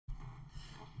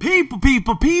People,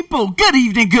 good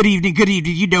evening.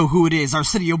 You know who it is,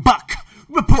 Arsenio Buck,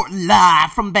 reporting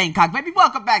live from Bangkok. Baby,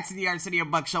 welcome back to the Arsenio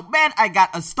Buck Show. Man, I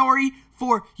got a story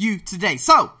for you today.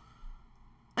 So,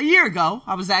 a year ago,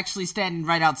 I was actually standing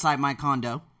right outside my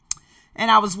condo, and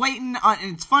I was waiting on,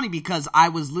 and it's funny because I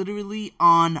was literally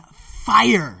on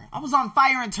fire. I was on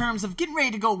fire in terms of getting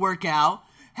ready to go work out,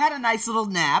 had a nice little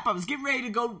nap, I was getting ready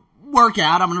to go work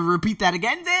out, I'm going to repeat that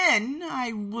again, then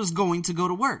I was going to go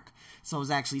to work. So I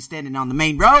was actually standing on the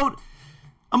main road.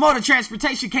 A mode of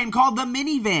transportation came called the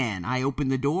minivan. I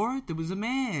opened the door. There was a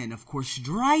man, of course,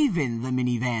 driving the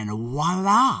minivan.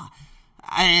 Voila.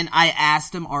 And I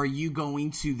asked him, are you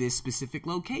going to this specific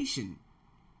location?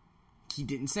 He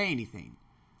didn't say anything.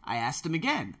 I asked him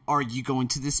again, are you going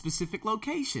to this specific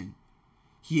location?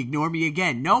 He ignored me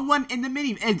again. No one in the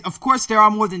minivan. And of course, there are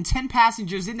more than 10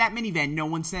 passengers in that minivan. No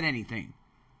one said anything.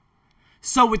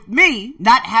 So with me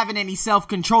not having any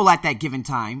self-control at that given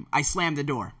time, I slammed the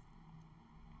door.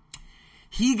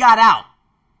 He got out.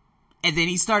 And then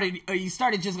he started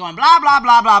just going blah, blah,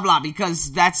 blah, blah, blah.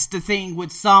 Because that's the thing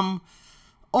with some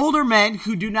older men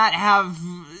who do not have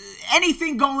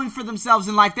anything going for themselves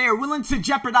in life. They are willing to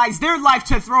jeopardize their life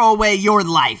to throw away your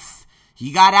life.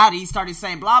 He got out, he started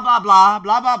saying blah, blah, blah,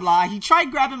 blah, blah, blah. He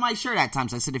tried grabbing my shirt at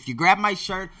times. I said, if you grab my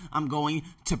shirt, I'm going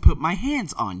to put my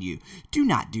hands on you. Do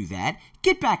not do that.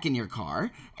 Get back in your car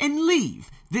and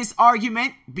leave. This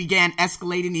argument began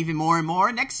escalating even more and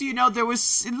more. Next thing you know,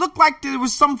 it looked like there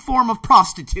was some form of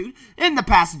prostitute in the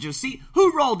passenger seat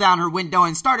who rolled down her window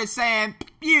and started saying,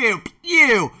 you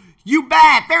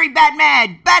bad, very bad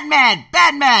man,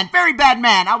 very bad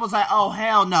man. I was like, oh,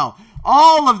 hell no.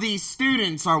 All of these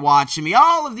students are watching me.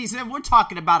 We're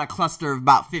talking about a cluster of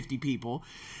about 50 people.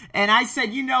 And I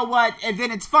said, you know what? And then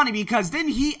it's funny because then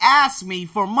he asked me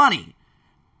for money.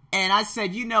 And I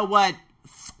said, you know what?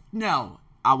 No.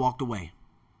 I walked away.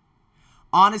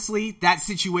 Honestly, that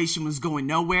situation was going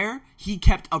nowhere. He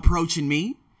kept approaching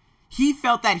me. He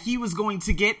felt that he was going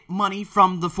to get money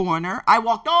from the foreigner. I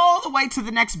walked all the way to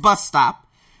the next bus stop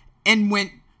and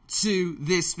went to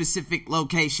this specific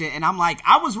location, and I'm like,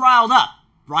 I was riled up,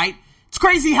 right? It's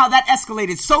crazy how that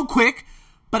escalated so quick,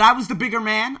 but I was the bigger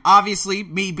man. Obviously,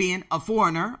 me being a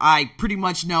foreigner, I pretty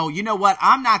much know, you know what,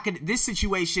 this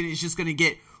situation is just gonna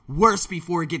get worse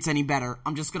before it gets any better.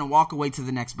 I'm just gonna walk away to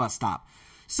the next bus stop.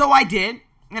 So I did,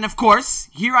 and of course,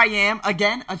 here I am,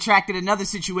 again, attracted another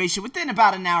situation within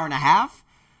about an hour and a half,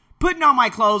 putting on my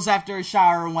clothes after a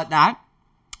shower and whatnot.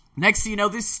 Next thing you know,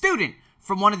 this student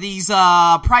from one of these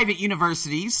private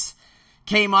universities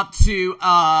came up to,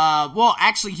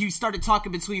 he started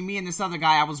talking between me and this other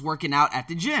guy. I was working out at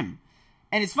the gym.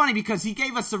 And it's funny because he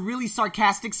gave us a really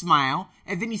sarcastic smile,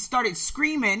 and then he started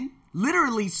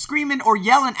literally screaming or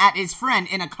yelling at his friend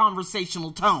in a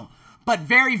conversational tone, but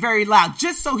very, very loud,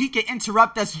 just so he can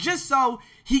interrupt us, just so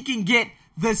he can get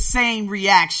the same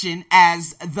reaction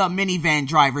as the minivan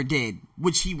driver did,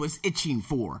 which he was itching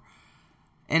for.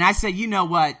 And I said, you know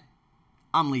what?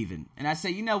 I'm leaving. And I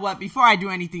say, you know what? Before I do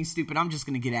anything stupid, I'm just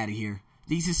going to get out of here.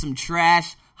 These are some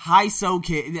trash, high-so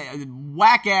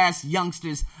whack-ass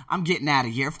youngsters. I'm getting out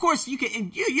of here. Of course, you'll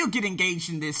get engaged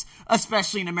in this,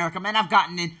 especially in America. Man, I've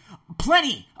gotten in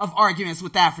plenty of arguments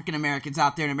with African Americans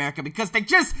out there in America because they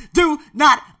just do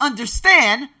not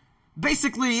understand,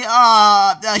 basically,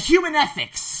 human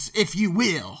ethics, if you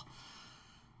will.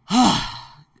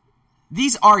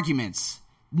 These arguments,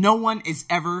 no one is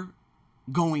ever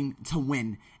going to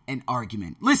win an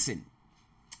argument. Listen,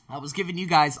 I was giving you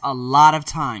guys a lot of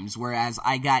times whereas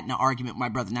I got in an argument with my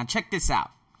brother. Now check this out.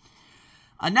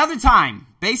 Another time,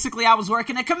 basically I was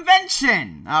working a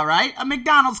convention, alright? A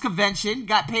McDonald's convention,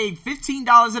 got paid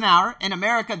 $15 an hour. In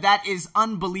America, that is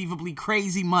unbelievably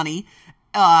crazy money.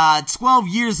 12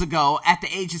 years ago, at the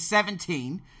age of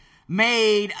 17,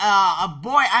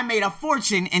 I made a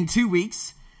fortune in 2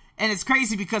 weeks. And it's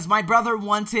crazy because my brother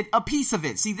wanted a piece of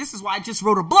it. See, this is why I just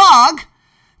wrote a blog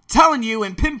telling you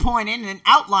and pinpointing and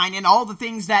outlining all the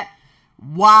things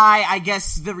why I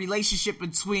guess the relationship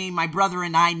between my brother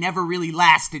and I never really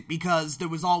lasted, because there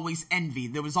was always envy.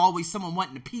 There was always someone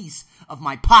wanting a piece of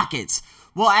my pockets.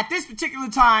 Well, at this particular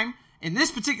time, in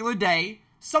this particular day,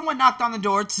 someone knocked on the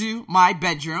door to my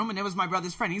bedroom, and it was my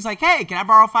brother's friend. He's like, hey, can I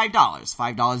borrow $5?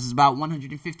 $5 is about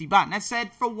 150 baht. And I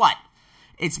said, for what?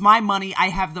 It's my money. I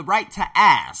have the right to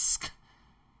ask.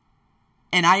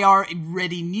 And I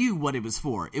already knew what it was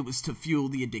for. It was to fuel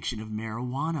the addiction of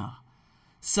marijuana.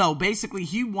 So basically,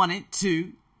 he wanted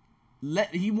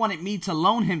me to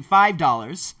loan him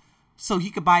 $5 so he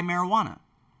could buy marijuana.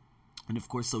 And of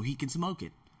course, so he can smoke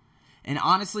it. And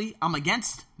honestly, I'm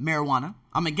against marijuana.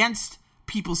 I'm against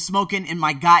people smoking in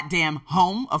my goddamn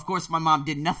home. Of course, my mom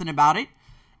did nothing about it.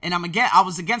 And I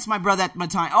was against my brother at the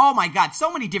time. Oh my God,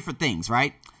 so many different things,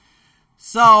 right?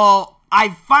 So I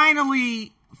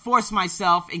finally forced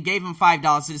myself and gave him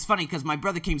 $5. It's funny because my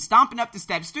brother came stomping up the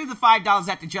steps, threw the $5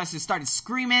 at the justice, started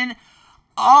screaming.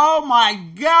 Oh my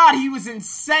God, he was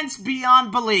incensed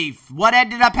beyond belief. What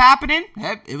ended up happening?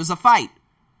 It was a fight.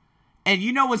 And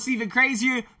you know what's even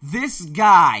crazier? This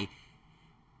guy,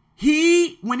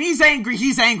 when he's angry,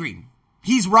 he's angry.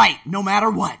 He's right, no matter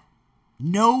what.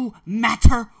 No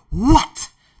matter what.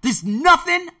 There's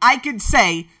nothing I could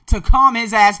say to calm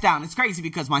his ass down. It's crazy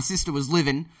because my sister was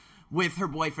living with her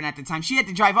boyfriend at the time. She had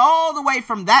to drive all the way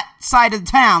from that side of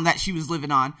town that she was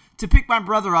living on to pick my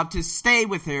brother up to stay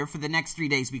with her for the next 3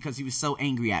 days because he was so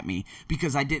angry at me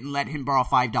because I didn't let him borrow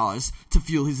 $5 to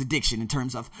fuel his addiction in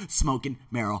terms of smoking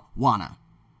marijuana.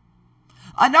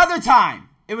 Another time,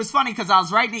 it was funny because I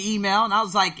was writing an email and I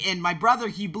was like, and my brother,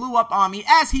 he blew up on me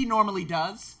as he normally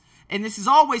does. And this is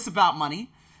always about money.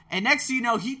 And next thing you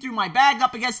know, he threw my bag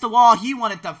up against the wall. He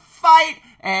wanted to fight.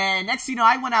 And next thing you know,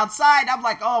 I went outside. I'm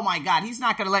like, oh my God, he's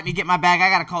not going to let me get my bag. I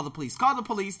got to call the police. Call the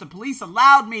police. The police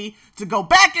allowed me to go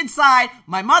back inside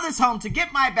my mother's home to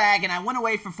get my bag. And I went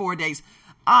away for 4 days.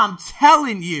 I'm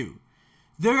telling you,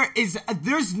 there's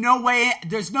no way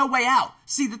out.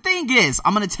 See, the thing is,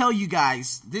 I'm going to tell you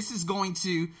guys, this is going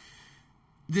to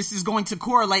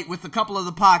correlate with a couple of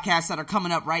the podcasts that are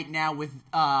coming up right now with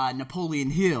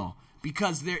Napoleon Hill.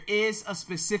 Because there is a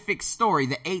specific story,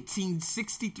 the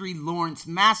 1863 Lawrence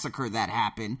Massacre that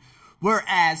happened,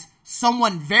 whereas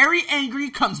someone very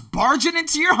angry comes barging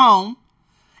into your home,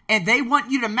 and they want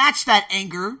you to match that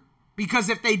anger, because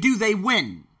if they do, they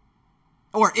win.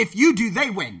 Or if you do,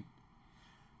 they win.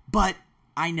 But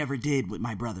I never did with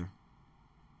my brother.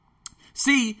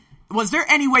 See, was there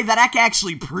any way that I could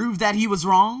actually prove that he was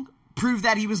wrong? Prove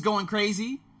that he was going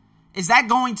crazy? Is that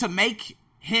going to make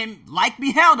him like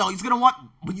me? Hell no, he's gonna want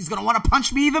to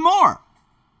punch me even more.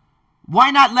 Why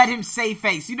not let him save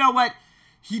face? You know what?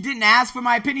 He didn't ask for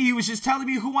my opinion. He was just telling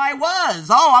me who I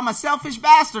was. Oh, I'm a selfish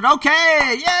bastard.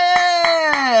 Okay,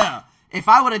 yeah. If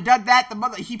I would have done that,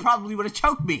 he probably would have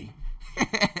choked me.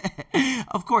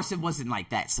 Of course, it wasn't like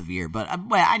that severe, but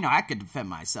I know I could defend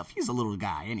myself. He's a little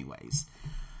guy anyways.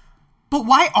 But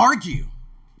why argue?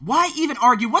 Why even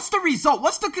argue? What's the result?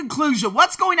 What's the conclusion?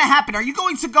 What's going to happen? Are you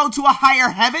going to go to a higher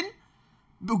heaven?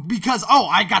 Because,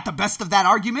 I got the best of that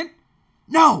argument?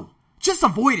 No. Just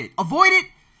avoid it. Avoid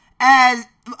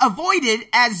it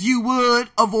as you would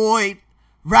avoid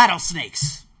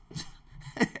rattlesnakes.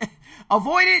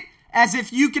 Avoid it as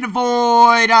if you can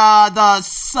avoid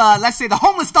let's say the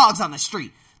homeless dogs on the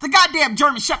street. The goddamn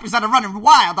German shepherds that are running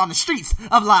wild on the streets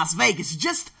of Las Vegas.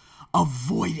 Just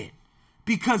avoid it.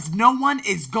 Because no one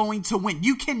is going to win.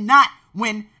 You cannot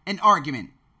win an argument.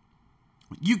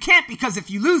 You can't, because if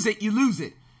you lose it, you lose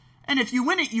it. And if you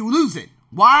win it, you lose it.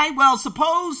 Why? Well,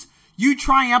 suppose you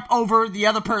triumph over the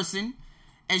other person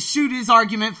and shoot his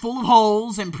argument full of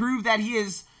holes and prove that he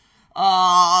is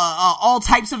all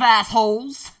types of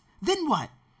assholes. Then what?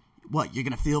 What, you're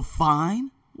going to feel fine?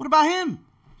 What about him?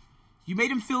 You made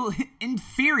him feel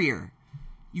inferior.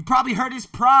 You probably hurt his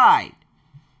pride.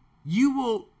 You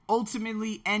will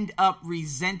ultimately end up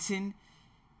resenting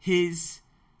his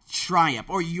triumph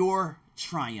or your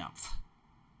triumph.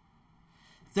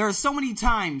 There are so many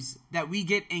times that we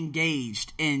get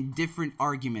engaged in different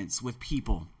arguments with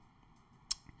people,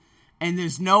 and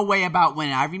there's no way about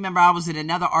winning. I remember I was in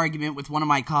another argument with one of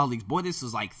my colleagues. Boy, this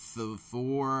was like 3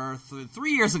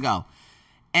 years ago.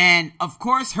 And of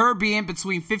course, her being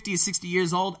between 50 and 60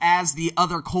 years old, as the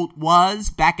other cult was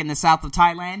back in the south of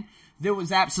Thailand, there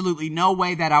was absolutely no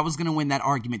way that I was going to win that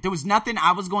argument. There was nothing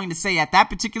I was going to say at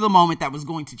that particular moment that was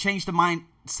going to change the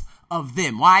minds of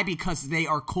them. Why? Because they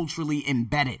are culturally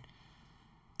embedded.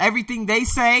 Everything they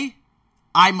say,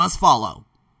 I must follow.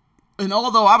 And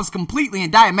although I was completely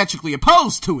and diametrically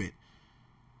opposed to it,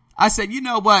 I said, you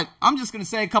know what? I'm just going to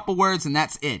say a couple words and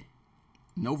that's it.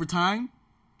 And over time,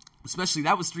 especially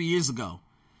that was 3 years ago.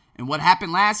 And what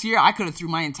happened last year, I could have threw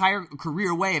my entire career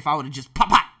away if I would have just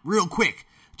pop real quick.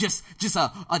 Just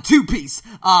a two-piece,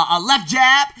 a left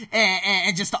jab,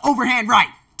 and just an overhand right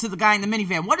to the guy in the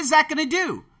minivan. What is that going to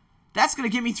do? That's going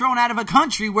to get me thrown out of a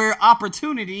country where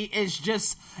opportunity is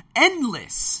just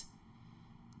endless.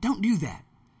 Don't do that.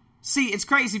 See, it's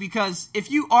crazy because if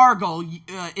you argue,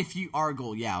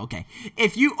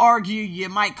 you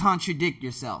might contradict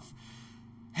yourself.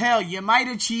 Hell, you might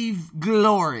achieve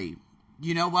glory.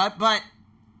 You know what? But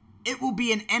it will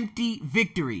be an empty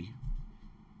victory.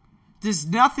 There's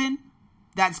nothing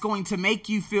that's going to make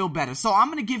you feel better. So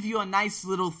I'm going to give you a nice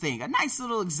little thing, a nice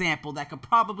little example that could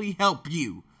probably help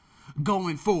you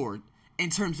going forward in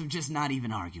terms of just not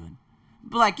even arguing.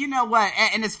 Like, you know what?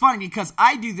 And it's funny because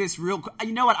I do this you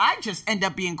know what? I just end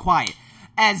up being quiet,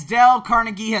 as Dale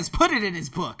Carnegie has put it in his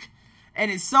book.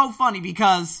 And it's so funny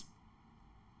because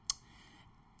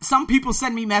some people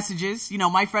send me messages. You know,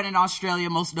 my friend in Australia,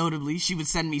 most notably, she would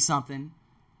send me something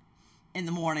in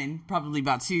the morning, probably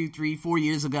about 2, 3, 4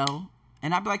 years ago.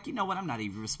 And I'd be like, you know what? I'm not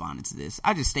even responding to this.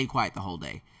 I just stay quiet the whole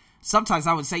day. Sometimes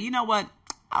I would say, you know what?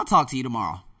 I'll talk to you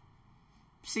tomorrow.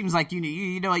 Seems like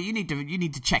you know what? You need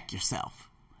to check yourself.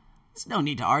 There's no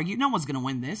need to argue. No one's gonna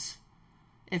win this.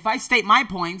 If I state my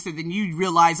points and then you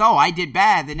realize, oh, I did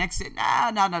bad, the next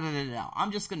no.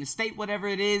 I'm just gonna state whatever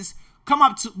it is. Come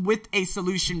up with a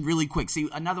solution really quick. See,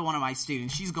 another one of my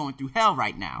students, she's going through hell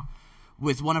right now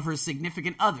with one of her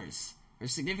significant others. Her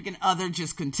significant other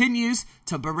just continues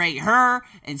to berate her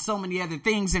and so many other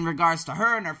things in regards to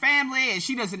her and her family, and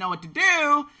she doesn't know what to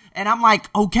do. And I'm like,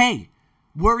 okay,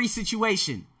 worry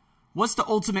situation. What's the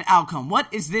ultimate outcome?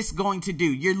 What is this going to do?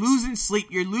 You're losing sleep,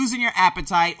 you're losing your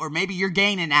appetite, or maybe you're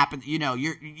gaining appetite. You know,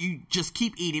 you just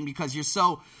keep eating because you're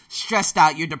so stressed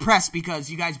out, you're depressed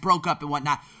because you guys broke up and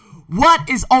whatnot. What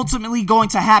is ultimately going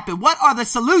to happen? What are the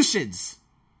solutions?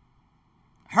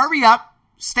 Hurry up.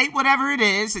 State whatever it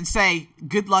is and say,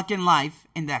 good luck in life,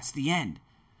 and that's the end.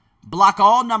 Block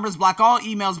all numbers, block all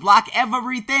emails, block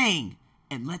everything,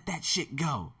 and let that shit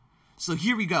go. So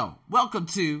here we go. Welcome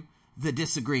to the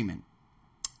disagreement.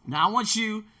 Now, I want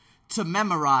you to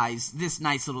memorize this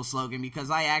nice little slogan because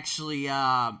I actually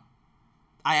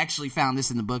found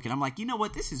this in the book, and I'm like, you know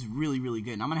what? This is really, really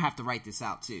good, and I'm going to have to write this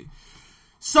out, too.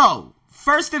 So,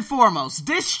 first and foremost,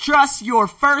 distrust your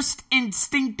first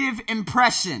instinctive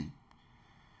impression.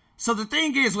 So the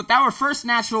thing is, with our first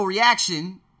natural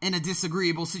reaction in a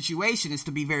disagreeable situation is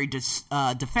to be very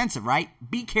defensive, right?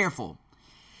 Be careful.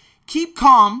 Keep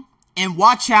calm and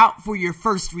watch out for your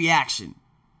first reaction.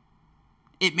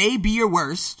 It may be your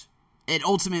worst, and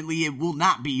ultimately it will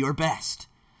not be your best.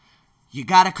 You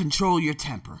gotta control your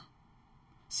temper.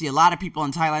 See, a lot of people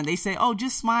in Thailand, they say, oh,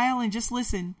 just smile and just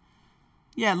listen.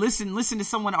 Yeah, listen to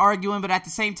someone arguing, but at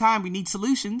the same time, we need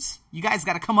solutions. You guys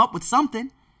gotta come up with something.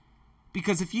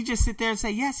 Because if you just sit there and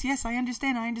say, yes, I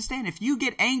understand. If you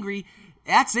get angry,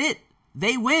 that's it.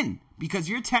 They win. Because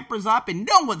your temper's up and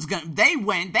they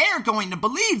win. They are going to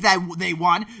believe that they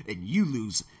won. And you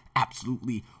lose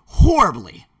absolutely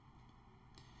horribly.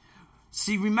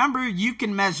 See, remember, you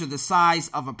can measure the size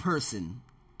of a person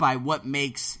by what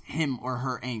makes him or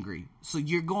her angry. So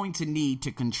you're going to need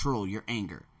to control your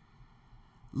anger.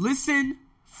 Listen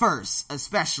first,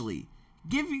 especially.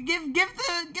 Give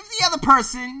the other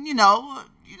person, you know,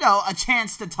 a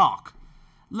chance to talk.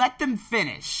 Let them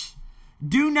finish.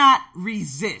 Do not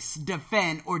resist,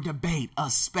 defend, or debate,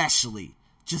 especially.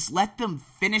 Just let them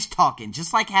finish talking,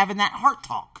 just like having that heart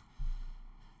talk.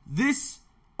 This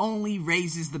only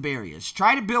raises the barriers.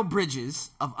 Try to build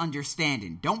bridges of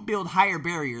understanding. Don't build higher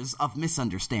barriers of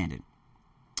misunderstanding.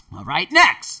 All right,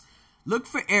 next, look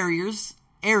for areas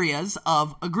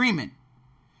of agreement.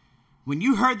 When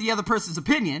you heard the other person's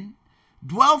opinion,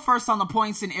 dwell first on the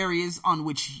points and areas on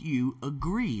which you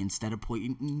agree instead of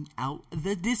pointing out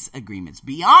the disagreements.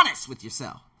 Be honest with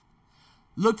yourself.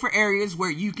 Look for areas where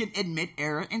you can admit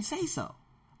error and say so.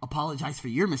 Apologize for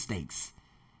your mistakes.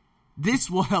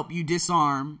 This will help you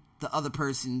disarm the other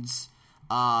person's,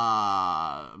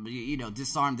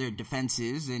 disarm their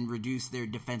defenses and reduce their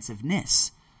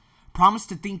defensiveness. Promise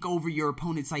to think over your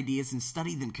opponent's ideas and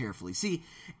study them carefully. See,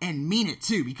 and mean it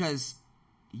too, because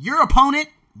your opponent,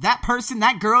 that person,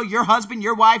 that girl, your husband,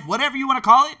 your wife, whatever you want to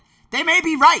call it, they may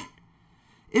be right.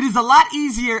 It is a lot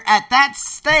easier at that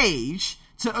stage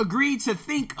to agree to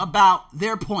think about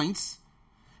their points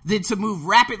than to move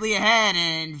rapidly ahead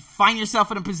and find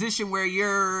yourself in a position where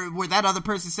that other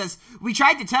person says, we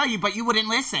tried to tell you, but you wouldn't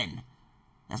listen.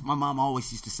 That's my mom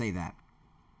always used to say that.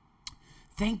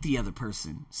 Thank the other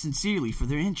person sincerely for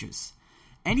their interests.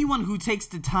 Anyone who takes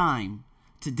the time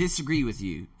to disagree with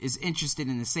you is interested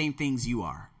in the same things you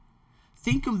are.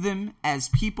 Think of them as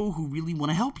people who really want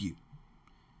to help you.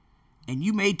 And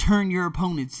you may turn your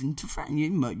opponents into friends. You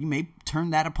may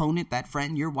turn that opponent, that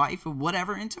friend, your wife, or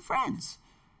whatever into friends.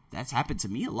 That's happened to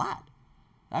me a lot.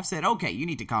 I've said, okay, you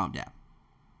need to calm down.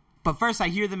 But first I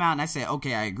hear them out and I say,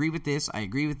 okay, I agree with this. I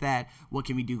agree with that. What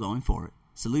can we do going forward?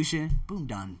 Solution, boom,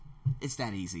 done. It's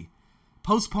that easy.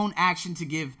 Postpone action to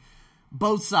give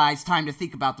both sides time to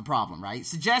think about the problem, right?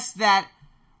 Suggest that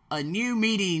a new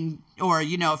meeting, or,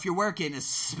 if you're working,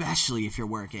 especially if you're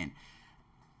working,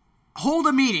 hold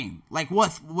a meeting, like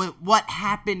what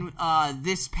happened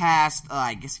this past,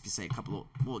 I guess you could say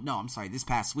this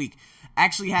past week.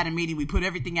 Actually had a meeting. We put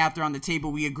everything out there on the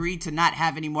table. We agreed to not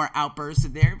have any more outbursts,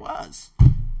 and there it was.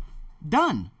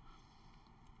 Done.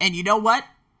 And you know what?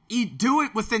 You do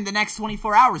it within the next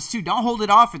 24 hours, too. Don't hold it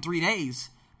off for 3 days,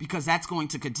 because that's going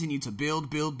to continue to build.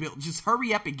 Just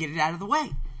hurry up and get it out of the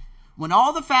way. When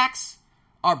all the facts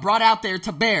are brought out there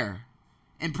to bear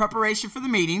in preparation for the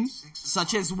meeting,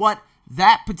 such as what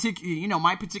that particular,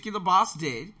 my particular boss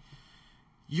did,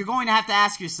 you're going to have to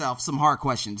ask yourself some hard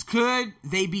questions. Could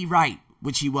they be right,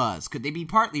 which he was? Could they be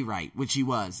partly right, which he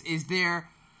was? Is there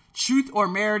truth or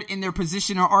merit in their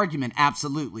position or argument?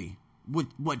 Absolutely.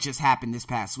 What just happened this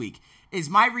past week? Is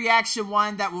my reaction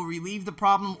one that will relieve the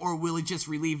problem, or will it just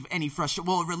relieve any frustration?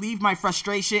 Will it relieve my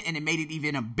frustration, and it made it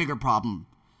even a bigger problem?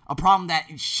 A problem that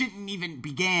it shouldn't even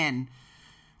began.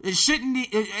 It shouldn't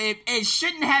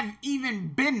have even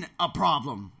been a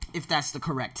problem, if that's the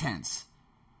correct tense.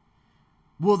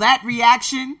 Will that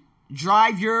reaction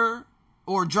drive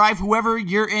whoever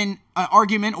you're in an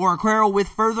argument or a quarrel with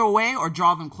further away, or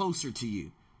draw them closer to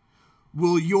you?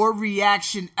 Will your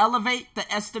reaction elevate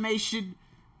the estimation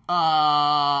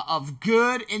of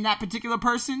good in that particular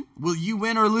person? Will you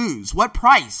win or lose? What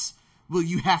price will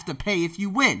you have to pay if you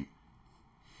win?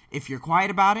 If you're quiet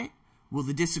about it, will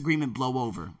the disagreement blow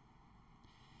over?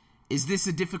 Is this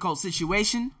a difficult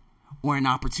situation or an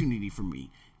opportunity for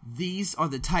me? These are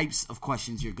the types of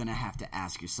questions you're going to have to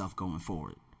ask yourself going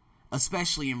forward,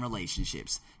 especially in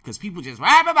relationships, because people just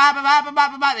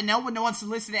and no one wants to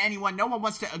listen to anyone. No one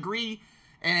wants to agree.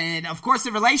 And of course,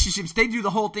 in relationships, they do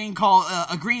the whole thing called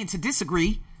agreeing to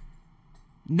disagree.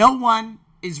 No one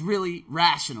is really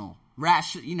rational,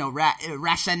 rationale.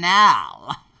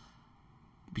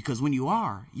 Because when you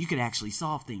are, you could actually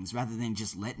solve things rather than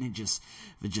just letting it just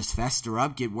fester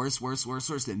up, get worse,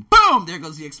 then boom, there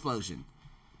goes the explosion.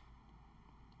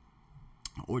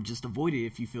 Or just avoid it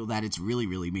if you feel that it's really,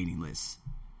 really meaningless.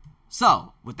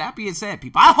 So, with that being said,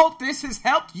 people, I hope this has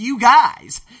helped you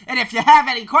guys. And if you have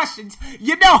any questions,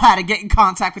 you know how to get in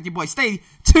contact with your boy. Stay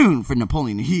tuned for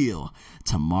Napoleon Hill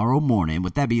tomorrow morning.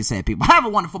 With that being said, people, have a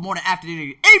wonderful morning,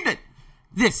 afternoon, evening.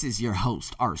 This is your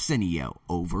host, Arsenio,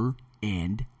 over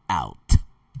and out.